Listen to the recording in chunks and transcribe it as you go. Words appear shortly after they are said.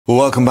Well,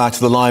 welcome back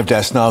to the Live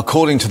Desk. Now,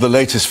 according to the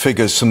latest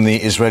figures from the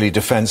Israeli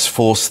Defense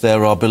Force,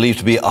 there are believed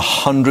to be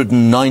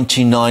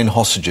 199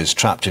 hostages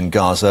trapped in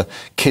Gaza,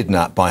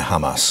 kidnapped by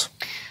Hamas.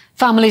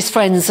 Families,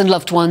 friends and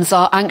loved ones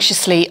are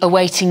anxiously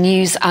awaiting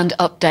news and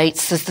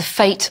updates as the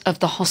fate of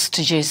the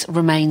hostages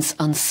remains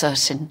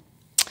uncertain.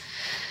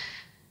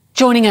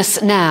 Joining us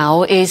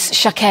now is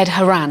Shared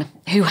Haran,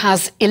 who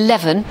has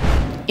 11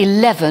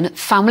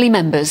 family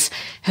members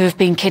who have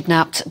been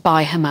kidnapped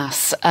by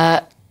Hamas.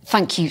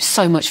 Thank you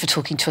so much for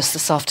talking to us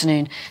this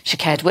afternoon,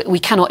 Shared. We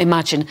cannot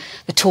imagine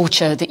the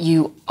torture that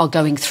you are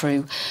going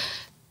through.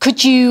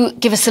 Could you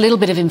give us a little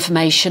bit of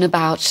information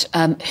about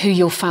who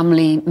your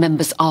family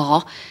members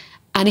are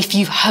and if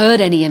you've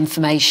heard any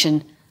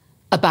information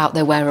about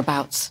their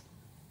whereabouts?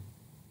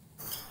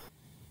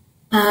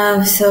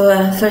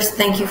 First,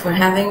 thank you for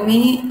having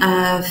me.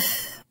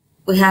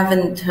 We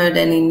haven't heard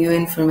any new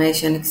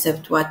information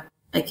except what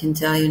I can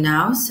tell you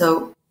now.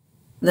 So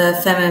the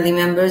family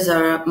members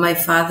are my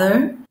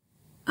father,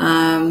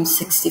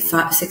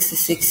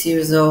 66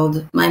 years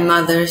old. My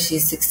mother,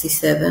 she's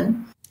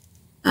 67.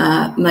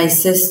 My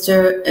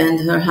sister and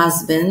her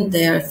husband,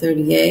 they are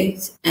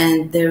 38,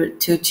 and their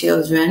 2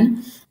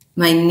 children.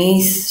 My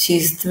niece,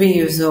 she's 3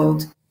 years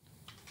old.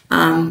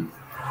 And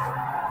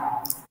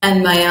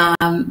my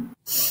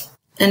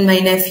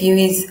nephew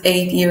is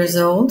 8 years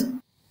old.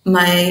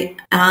 My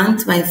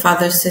aunt, my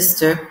father's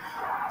sister,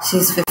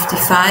 she's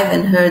 55,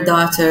 and her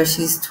daughter,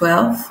 she's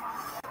 12.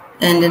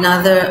 And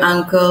another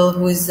uncle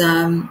who's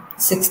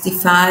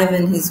 65,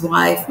 and his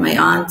wife, my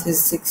aunt,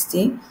 is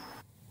 60.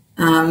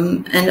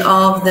 And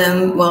all of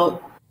them,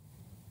 well,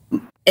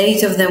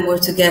 8 of them were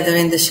together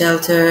in the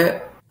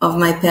shelter of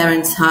my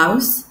parents'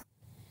 house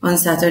on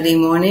Saturday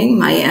morning.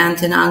 My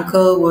aunt and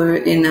uncle were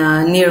in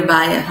a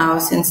nearby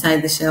house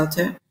inside the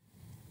shelter.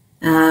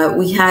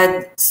 We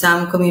had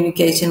some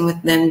communication with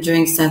them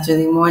during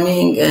Saturday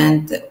morning,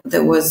 and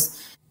there was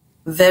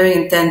very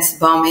intense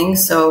bombing.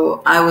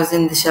 So I was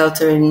in the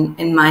shelter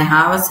in my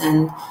house,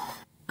 and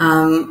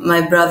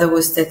my brother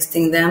was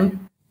texting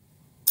them.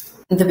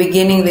 In the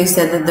beginning, they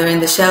said that they're in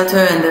the shelter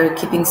and they're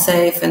keeping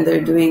safe and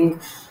they're doing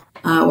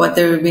what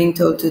they were being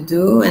told to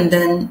do. And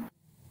then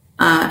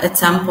at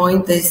some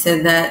point, they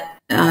said that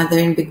they're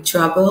in big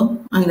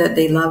trouble and that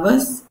they love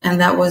us. And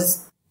that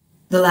was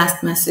the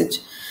last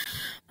message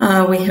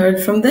we heard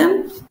from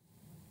them.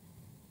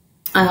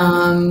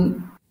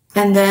 And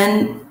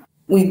then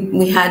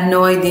we had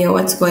no idea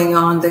what's going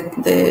on.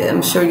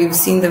 I'm sure you've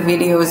seen the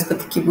videos, but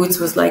the kibbutz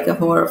was like a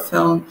horror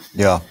film.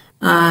 Yeah.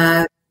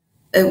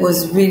 It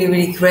was really,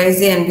 really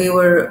crazy, and we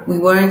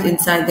weren't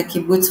inside the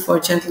kibbutz,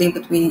 fortunately,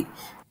 but we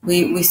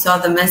saw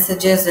the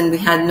messages, and we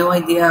had no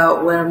idea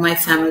where my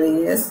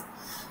family is.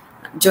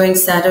 During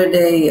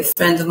Saturday, a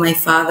friend of my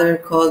father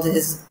called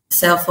his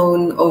cell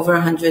phone over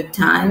 100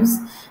 times.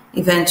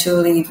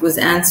 Eventually, it was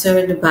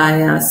answered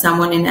by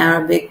someone in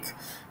Arabic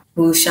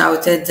who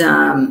shouted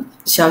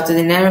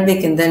in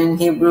Arabic, and then in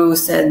Hebrew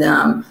said,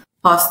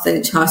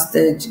 hostage,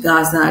 hostage,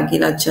 Gaza,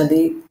 Gilad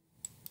Shalit,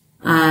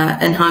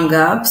 and hung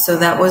up. So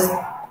that was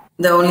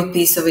the only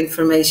piece of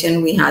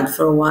information we had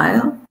for a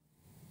while.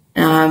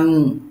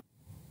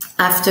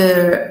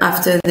 After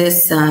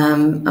this,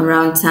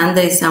 around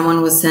Sunday,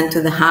 someone was sent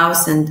to the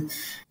house, and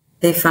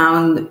they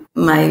found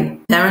my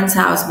parents'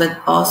 house, but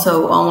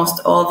also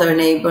almost all their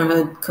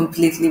neighborhood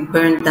completely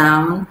burned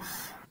down.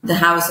 The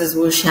houses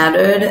were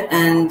shattered,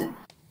 and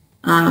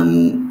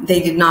they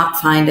did not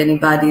find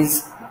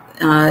anybody's.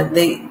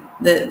 The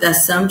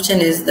assumption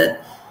is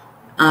that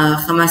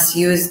Hamas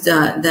used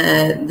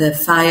the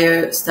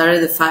fire,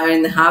 started the fire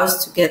in the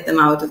house to get them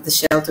out of the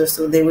shelter,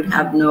 so they would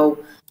have no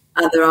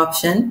other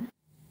option,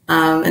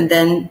 and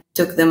then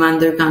took them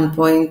under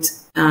gunpoint,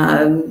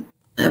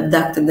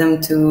 abducted them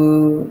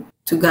to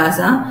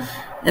Gaza,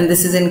 and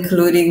this is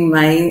including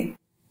my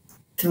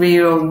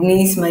 3-year-old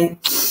niece,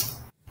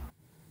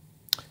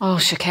 Oh,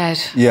 Shared.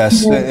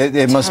 Yes,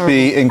 it must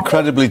be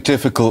incredibly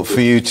difficult for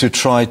you to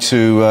try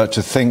to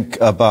think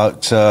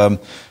about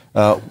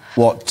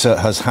what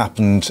has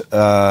happened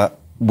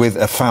with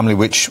a family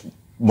which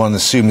one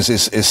assumes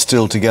is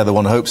still together,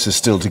 one hopes is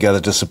still together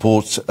to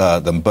support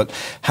them. But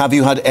have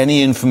you had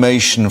any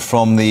information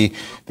from the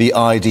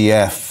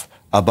IDF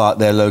about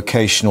their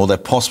location or their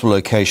possible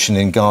location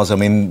in Gaza? I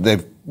mean,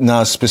 they've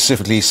now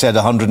specifically said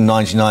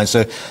 199,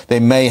 so they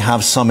may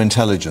have some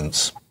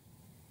intelligence.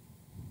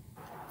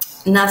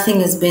 Nothing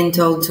has been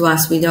told to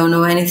us. We don't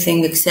know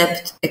anything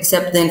except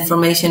the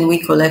information we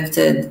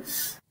collected.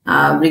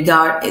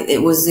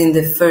 It was in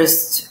the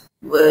first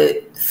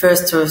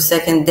or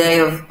second day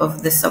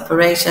of this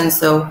operation.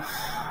 So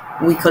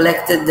we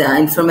collected the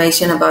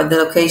information about the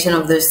location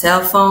of their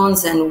cell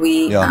phones, and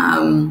we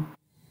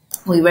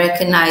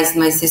recognized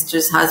my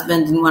sister's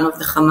husband in one of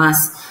the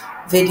Hamas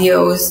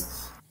videos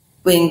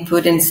being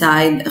put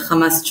inside a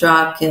Hamas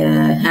truck,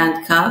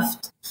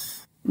 handcuffed.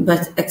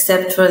 But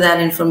except for that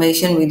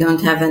information, we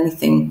don't have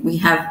anything. We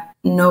have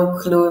no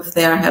clue if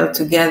they are held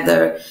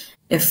together,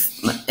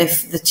 if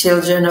the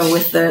children are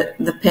with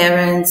the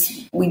parents.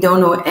 We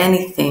don't know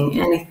anything.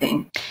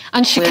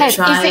 And Shared,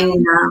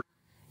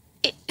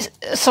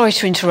 sorry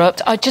to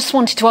interrupt. I just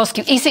wanted to ask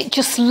you, is it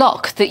just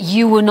luck that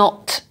you were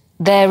not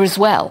there as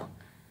well?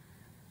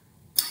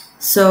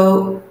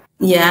 So,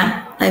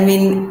 yeah, I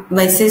mean,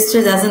 my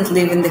sister doesn't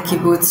live in the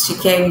kibbutz. She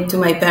came to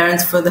my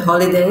parents for the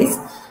holidays,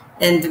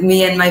 and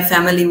me and my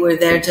family were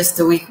there just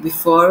a week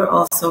before,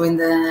 also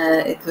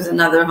it was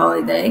another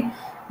holiday.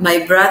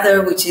 My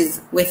brother, which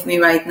is with me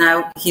right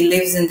now, he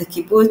lives in the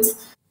kibbutz,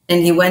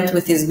 and he went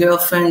with his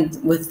girlfriend,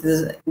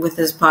 with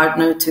his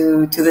partner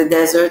to the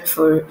desert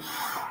for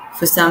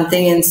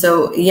something. And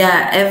so,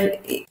 yeah,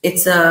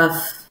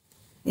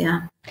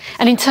 yeah.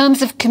 And in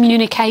terms of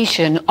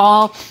communication,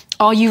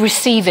 are you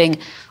receiving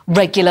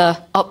regular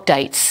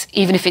updates,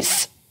 even if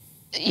it's,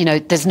 you know,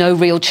 there's no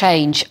real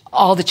change?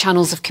 Are the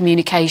channels of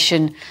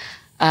communication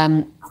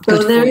so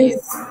there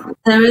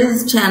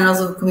is channels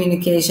of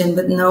communication,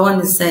 but no one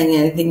is saying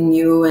anything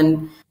new,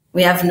 and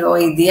we have no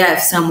idea if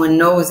someone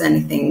knows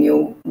anything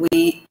new.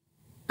 We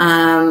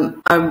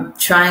are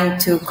trying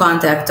to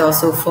contact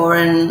also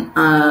foreign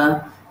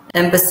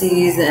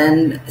embassies,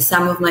 and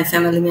some of my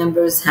family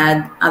members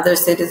had other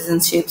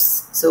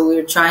citizenships, so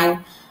we're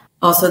trying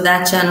also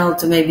that channel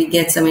to maybe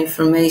get some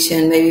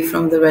information, maybe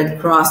from the Red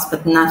Cross,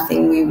 but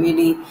nothing. We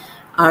really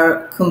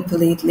are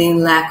completely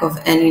in lack of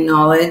any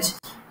knowledge,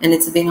 and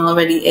it's been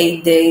already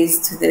 8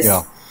 days to this.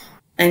 Yeah.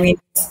 I mean,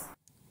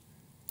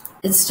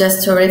 it's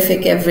just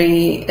horrific.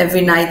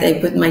 Every night I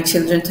put my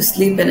children to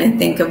sleep and I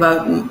think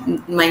about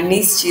my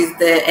niece. She's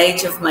the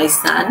age of my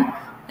son,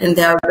 and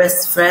they are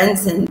best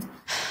friends, and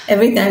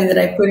every time that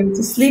I put him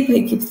to sleep,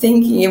 I keep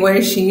thinking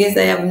where she is.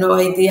 I have no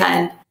idea,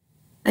 and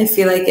I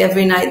feel like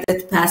every night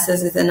that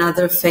passes is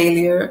another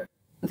failure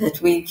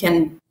that we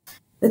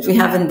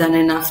haven't done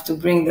enough to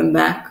bring them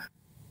back.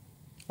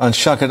 And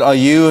Shakat, are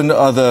you and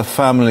other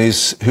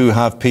families who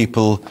have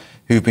people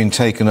who've been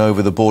taken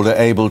over the border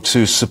able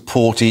to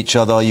support each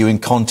other? Are you in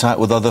contact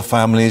with other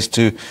families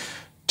to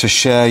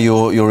share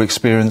your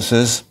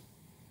experiences?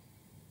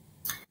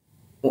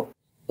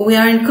 We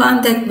are in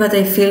contact, but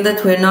I feel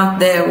that we're not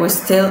there. We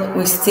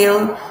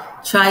still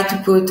try to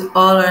put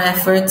all our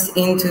efforts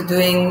into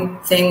doing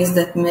things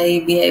that may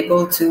be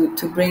able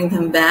to bring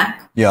them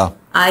back. Yeah.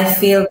 I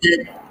feel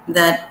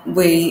that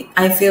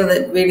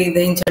really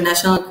the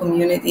international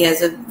community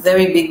has a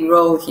very big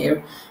role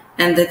here,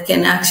 and that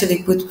can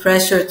actually put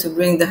pressure to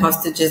bring the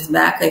hostages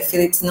back. I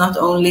feel it's not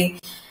only,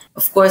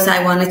 of course,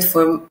 I want it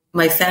for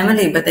my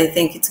family, but I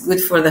think it's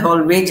good for the whole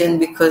region,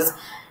 because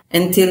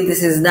until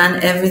this is done,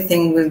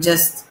 everything will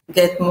just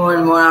get more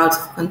and more out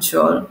of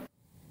control.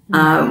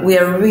 We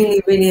are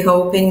really, really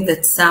hoping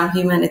that some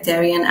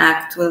humanitarian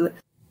act will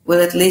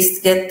at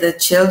least get the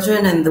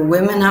children and the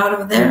women out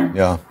of there,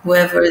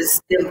 whoever is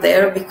still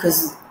there,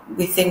 because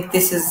we think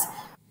this is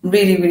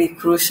really, really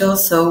crucial.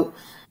 So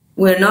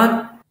we're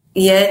not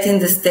yet in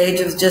the stage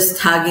of just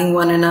hugging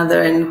one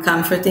another and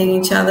comforting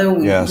each other.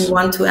 We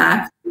want to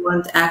act. We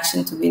want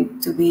action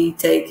to be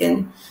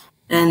taken,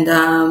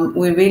 and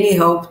we really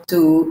hope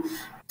to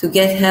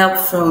get help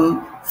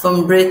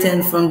from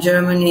Britain, from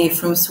Germany,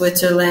 from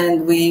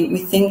Switzerland. We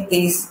think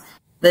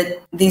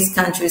that these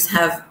countries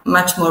have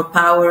much more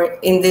power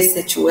in this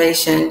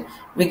situation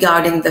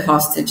regarding the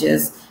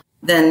hostages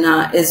than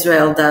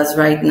Israel does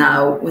right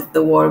now with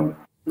the war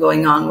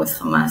going on with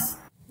Hamas.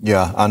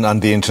 Yeah,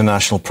 and the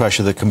international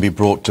pressure that can be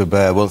brought to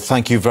bear. Well,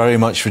 thank you very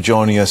much for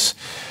joining us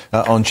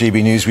on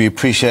GB News. We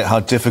appreciate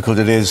how difficult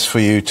it is for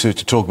you to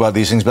talk about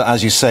these things, but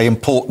as you say,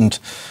 important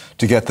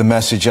to get the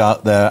message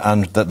out there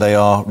and that they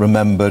are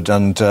remembered,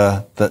 and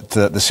that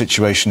the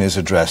situation is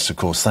addressed, of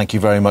course. Thank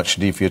you very much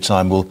indeed for your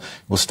time. We'll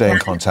stay in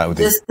contact with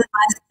you. Just the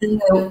last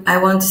thing I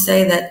want to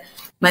say, that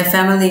my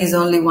family is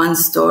only one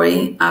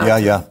story out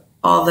of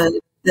all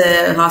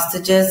the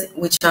hostages,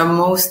 which are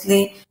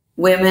mostly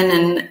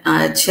women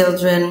and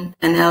children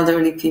and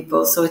elderly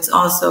people. So it's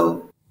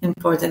also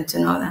important to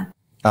know that.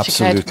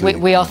 Absolutely.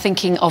 We are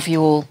thinking of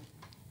you all.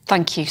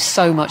 Thank you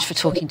so much for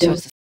talking to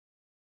us.